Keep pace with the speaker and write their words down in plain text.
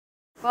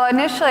Well,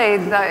 initially,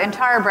 the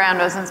entire brand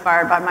was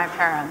inspired by my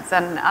parents,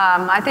 and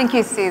I think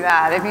you see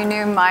that. If you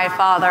knew my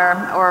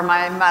father or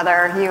my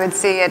mother, you would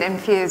see it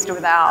infused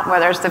without,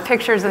 whether it's the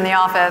pictures in the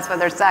office,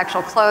 whether it's the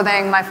actual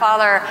clothing. My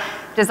father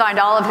designed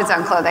all of his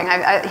own clothing.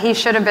 He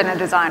should have been a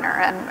designer,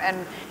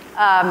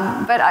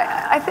 but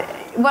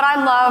what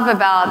I love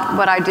about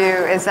what I do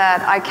is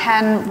that I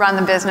can run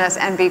the business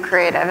and be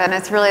creative, and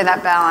it's really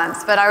that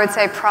balance. But I would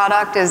say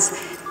product is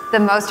the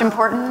most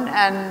important,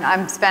 and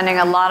I'm spending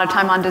a lot of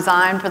time on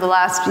design. For the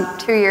last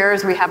 2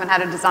 years, we haven't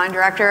had a design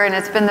director, and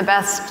it's been the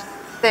best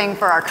thing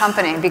for our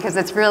company because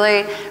it's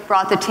really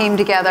brought the team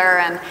together,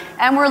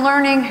 and we're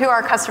learning who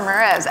our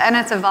customer is, and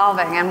it's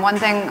evolving. And one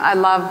thing I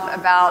love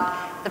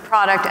about the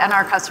product and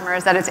our customer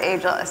is that it's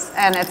ageless,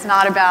 and it's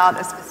not about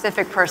a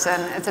specific person,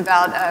 it's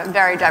about a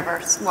very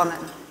diverse woman.